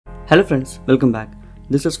Hello friends, welcome back.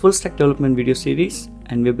 This is full stack development video series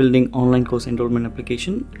and we're building online course enrollment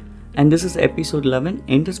application. And this is episode 11.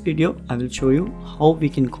 In this video, I will show you how we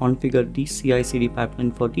can configure the CI/CD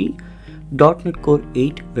pipeline for the .NET Core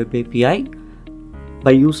 8 Web API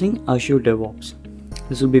by using Azure DevOps.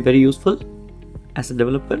 This will be very useful as a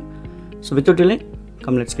developer. So without delay,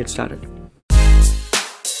 come let's get started.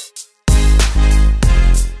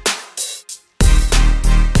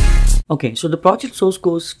 Okay, so the project source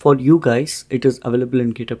code for you guys, it is available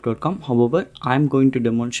in github.com. However, I'm going to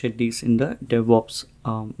demonstrate these in the DevOps,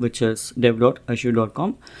 which is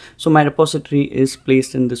dev.azure.com. So my repository is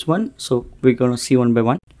placed in this one. So we're going to see one by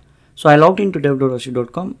one. So I logged into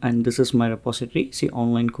dev.azure.com and this is my repository. See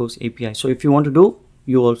online course API. So if you want to do,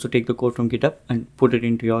 you also take the code from GitHub and put it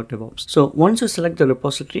into your DevOps. So once you select the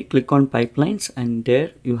repository, click on pipelines and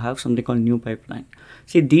there you have something called new pipeline.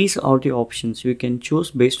 See, these are the options you can choose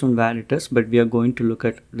based on where it is, but we are going to look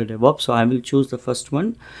at the DevOps. So I will choose the first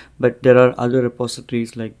one, but there are other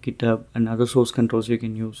repositories like GitHub and other source controls you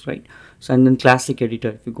can use, right? So and then classic editor,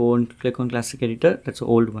 if you go and click on classic editor, that's the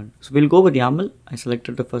old one. So we'll go with YAML. I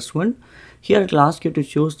selected the first one. Here it will ask you to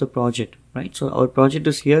choose the project, right? So our project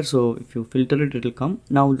is here. So if you filter it, it will come.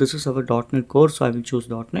 Now this is our .NET Core. So I will choose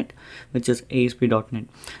 .NET, which is ASP.NET.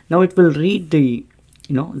 Now it will read the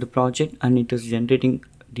the project and it is generating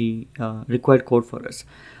the required code for us.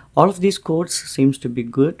 All of these codes seems to be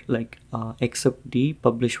good, like except the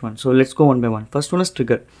publish one. So let's go one by one. First one is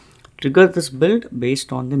trigger this build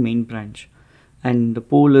based on the main branch, and the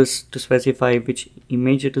pool is to specify which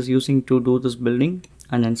image it is using to do this building,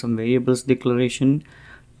 and then some variables declaration.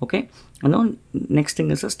 Okay, and now next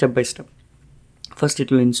thing is a step by step. First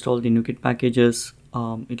it will install the NuGet packages.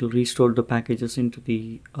 It will restore the packages into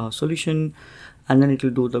the solution, and then it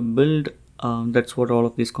will do the build. That's what all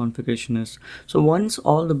of this configuration is. So once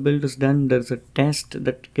all the build is done, there's a test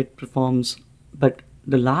that get performs, but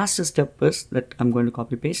the last step is that I'm going to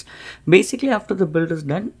copy paste. Basically after the build is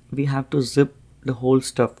done, we have to zip the whole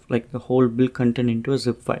stuff, like the whole build content, into a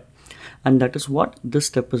zip file, and that is what this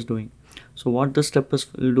step is doing. So what this step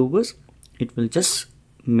will do is it will just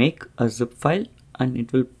make a zip file, and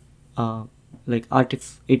it will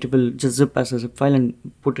it will just zip as a zip file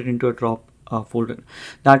and put it into a drop folder.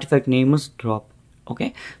 The artifact name is drop.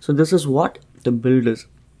 Okay, so this is what the build is.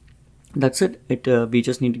 That's it. We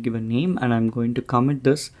just need to give a name, and I'm going to commit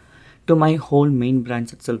this to my whole main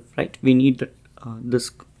branch itself, right? We need that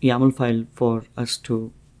this YAML file for us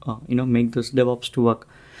to make this DevOps to work.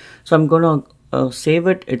 So I'm gonna save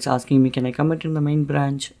it. It's asking me, can I commit in the main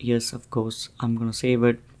branch? Yes, of course. I'm gonna save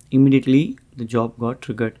it. Immediately the job got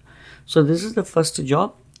triggered. So this is the first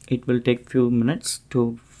job. It will take few minutes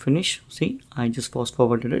to finish. See, I just fast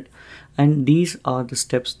forwarded it, and these are the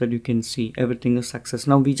steps that you can see. Everything is success.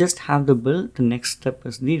 Now we just have the build. The next step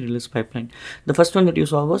is the release pipeline. The first one that you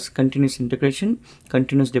saw was continuous integration.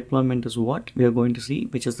 Continuous deployment is what we are going to see,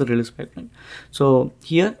 which is the release pipeline. So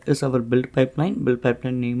here is our build pipeline. Build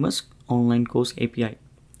pipeline name is online course API.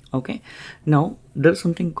 Okay, now there's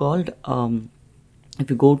something called if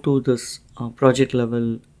you go to this project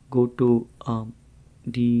level, go to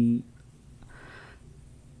the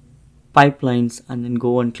pipelines and then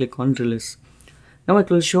go and click on release. Now it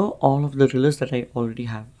will show all of the release that I already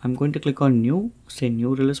have. I'm going to click on new, say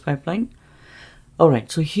new release pipeline.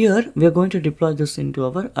 Alright, so here we are going to deploy this into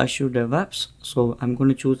our Azure DevOps. So I'm going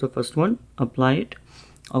to choose the first one, apply it.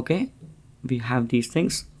 Okay, we have these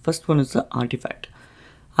things. First one is the artifact.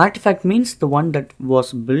 Artifact means the one that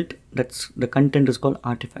was built, that's the content is called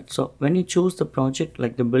artifact. So when you choose the project,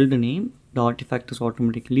 like the build name, the artifact is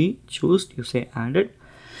automatically chosen. You say added.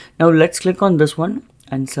 Now let's click on this one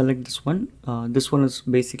and select this one. This one is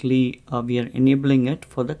basically we are enabling it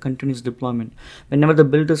for the continuous deployment. Whenever the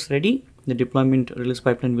build is ready, the deployment release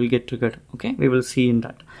pipeline will get triggered. Okay, we will see in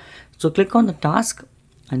that. So click on the task,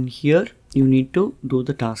 and here you need to do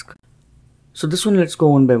the task. So this one, let's go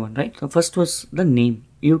one by one, right? So first was the name.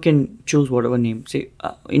 You can choose whatever name. See,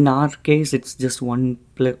 in our case, it's just only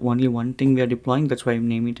one thing we are deploying. That's why I'm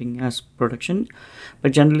naming it as production.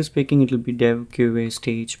 But generally speaking, it will be dev, QA,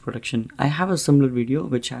 stage, production. I have a similar video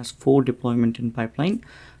which has 4 deployment in pipeline.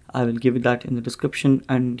 I will give you that in the description.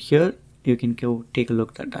 And here you can go take a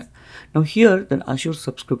look at that. Now here, the Azure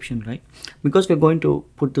subscription, right? Because we're going to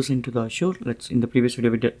put this into the Azure. In the previous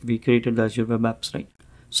video, we created the Azure web apps, right?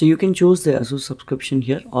 So you can choose the Azure subscription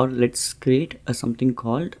here, or let's create something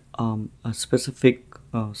called a specific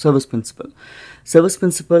service principal. Service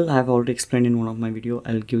principal I have already explained in one of my video.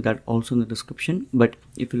 I'll give that also in the description. But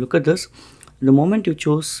if you look at this, the moment you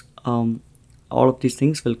choose all of these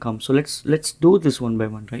things will come. So let's do this one by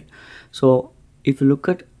one, right? So if you look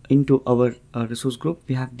at into our resource group,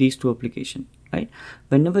 we have these two applications, right?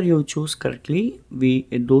 Whenever you choose correctly,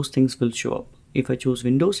 those things will show up. If I choose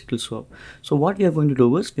Windows, it will show up. So what we are going to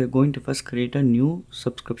do is we are going to first create a new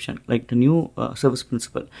subscription, like the new service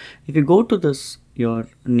principal. If you go to this, your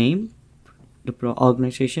name, the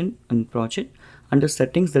organization and project, under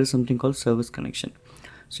settings there is something called service connection.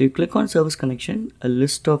 So you click on service connection, a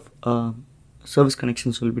list of service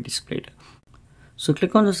connections will be displayed. So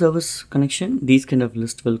click on the service connection, these kind of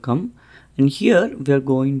list will come, and here we are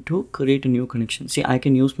going to create a new connection. See, I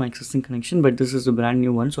can use my existing connection, but this is a brand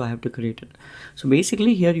new one, so I have to create it. So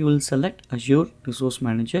basically here you will select Azure Resource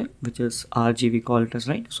Manager, which is RG, we call it as,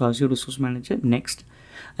 right? So Azure Resource Manager, next,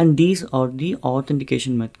 and these are the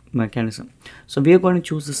authentication mechanism. So we are going to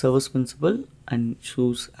choose the service principal and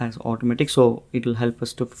choose as automatic, so it will help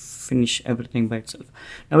us to finish everything by itself.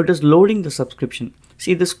 Now it is loading the subscription.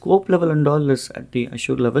 See, the scope level and all is at the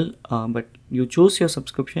Azure level, but you choose your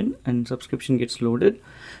subscription and subscription gets loaded.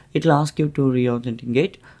 It will ask you to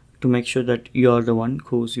re-authenticate to make sure that you are the one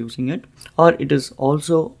who's using it. Or it is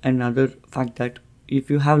also another fact that if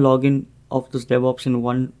you have login of this DevOps in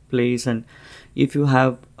one place, and if you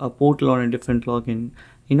have a portal on a different login,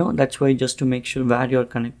 that's why, just to make sure where you're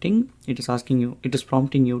connecting, it is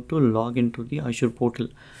prompting you to log into the Azure portal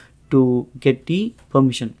to get the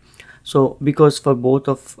permission. So because for both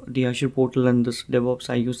of the Azure portal and this DevOps,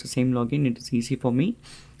 I use the same login, it is easy for me.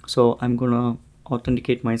 So I'm gonna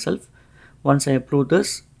authenticate myself. Once I approve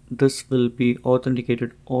this will be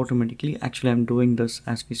authenticated automatically. Actually, I'm doing this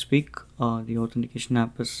as we speak. The authentication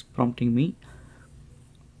app is prompting me.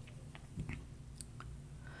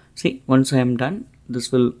 See, once I am done,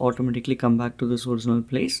 this will automatically come back to this original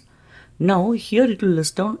place. Now here it will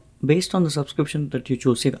list down based on the subscription that you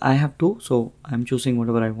choose. If I have two, so I'm choosing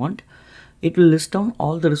whatever I want. It will list down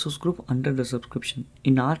all the resource group under the subscription.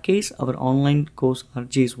 In our case, our online course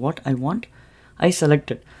RG is what I want. I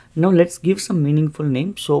selected. Now let's give some meaningful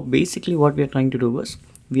name. So basically what we are trying to do is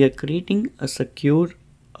we are creating a secure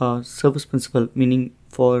service principal, meaning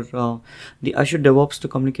for the Azure DevOps to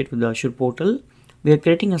communicate with the Azure portal. We are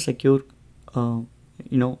creating a secure a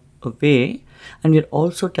way, and we're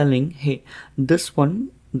also telling, hey, this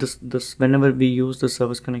whenever we use the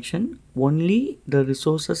service connection, only the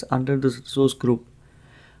resources under this resource group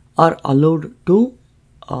are allowed to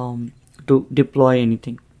deploy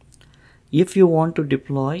anything. If you want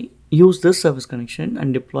to use this service connection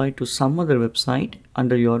and deploy to some other website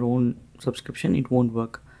under your own subscription, it won't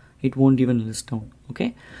work. It won't even list down.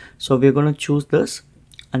 Okay, so we're going to choose this,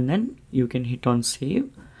 and then you can hit on save.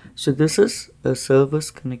 So this is a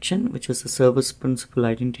service connection, which is a service principal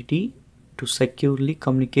identity to securely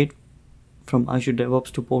communicate from Azure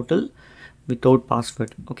DevOps to portal without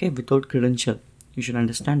password, okay, without credential. You should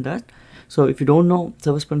understand that. So if you don't know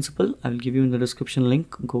service principal, I will give you in the description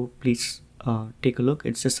link. Go, please take a look.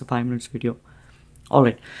 It's just a 5 minutes video. All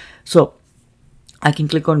right, so I can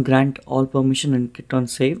click on grant all permission and click on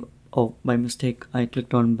save. Oh, by mistake I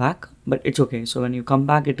clicked on back, but it's okay. So when you come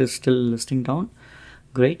back, it is still listing down.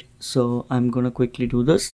 Great. So I'm gonna quickly do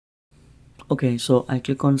this. Okay, so I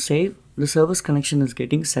click on save. The service connection is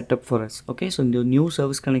getting set up for us. Okay, so the new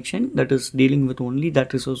service connection that is dealing with only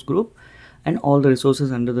that resource group and all the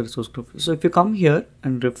resources under the resource group. So if you come here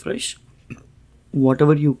and refresh,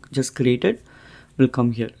 whatever you just created will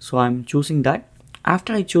come here. So I'm choosing that.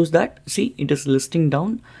 After I choose that, see, it is listing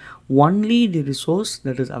down only the resource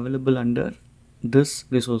that is available under this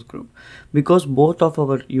resource group, because both of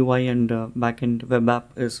our UI and backend web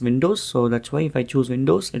app is Windows. So that's why if I choose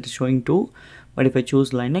Windows, it is showing 2, but if I choose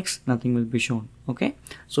Linux, nothing will be shown. Okay,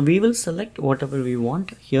 so we will select whatever we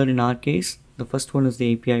want. Here in our case, the first one is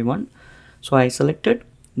the API one. So I selected,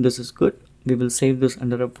 this is good. We will save this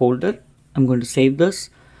under a folder. I'm going to save this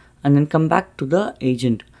and then come back to the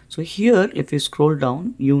agent. So here, if you scroll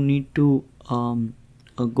down, you need to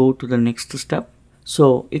go to the next step.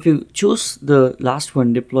 So if you choose the last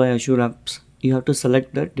one, deploy Azure apps, you have to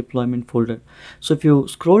select the deployment folder. So if you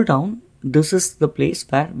scroll down, this is the place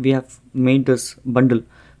where we have made this bundle.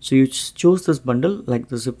 So you choose this bundle, like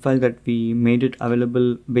the zip file that we made it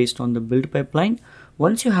available based on the build pipeline.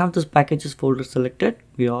 Once you have this packages folder selected,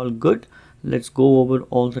 we are all good. Let's go over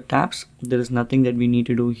all the tabs. There is nothing that we need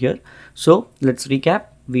to do here. So let's recap.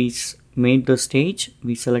 We made the stage,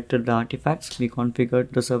 we selected the artifacts, we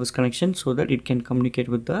configured the service connection so that it can communicate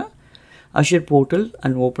with the Azure portal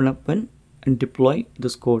and open up and deploy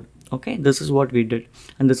this code. Okay, this is what we did,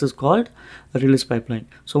 and this is called a release pipeline.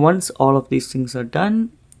 So once all of these things are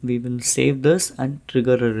done, we will save this and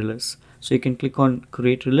trigger a release. So you can click on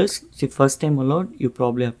create release. See, first time allowed, you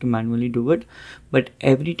probably have to manually do it, but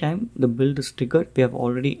every time the build is triggered, we have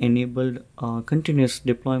already enabled continuous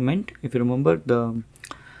deployment. If you remember the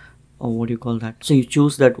what do you call that, so you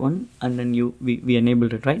choose that one and then we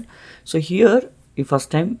enabled it, right? So here, if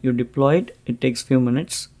first time you deploy it takes few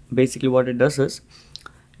minutes. Basically what it does is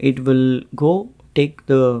it will go take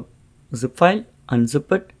the zip file,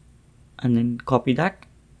 unzip it, and then copy that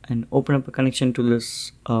and open up a connection to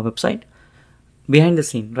this website behind the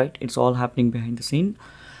scene, right? It's all happening behind the scene,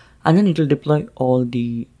 and then it will deploy all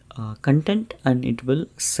the content, and it will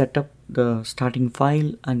set up the starting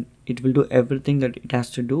file, and it will do everything that it has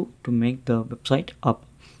to do to make the website up.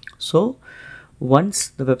 So once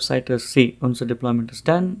the website is once the deployment is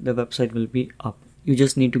done, the website will be up. You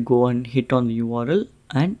just need to go and hit on the URL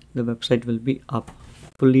and the website will be up.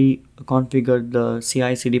 Fully configured the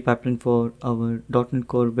CI/CD pipeline for our .NET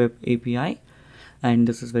Core Web API, and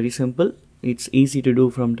this is very simple. It's easy to do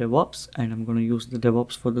from DevOps, and I'm going to use the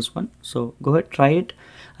DevOps for this one. So go ahead, try it.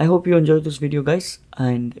 I hope you enjoyed this video, guys,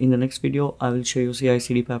 and in the next video I will show you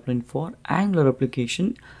CI/CD pipeline for Angular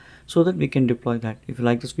application so that we can deploy that. If you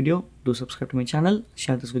like this video, do subscribe to my channel,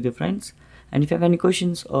 share this with your friends, and if you have any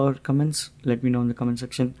questions or comments, let me know in the comment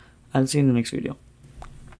section. I'll see you in the next video.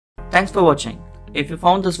 Thanks for watching. If you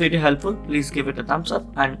found this video helpful, please give it a thumbs up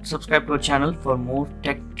and subscribe to our channel for more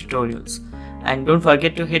tech tutorials. And don't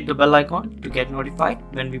forget to hit the bell icon to get notified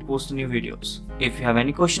when we post new videos. If you have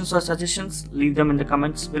any questions or suggestions, leave them in the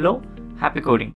comments below. Happy coding!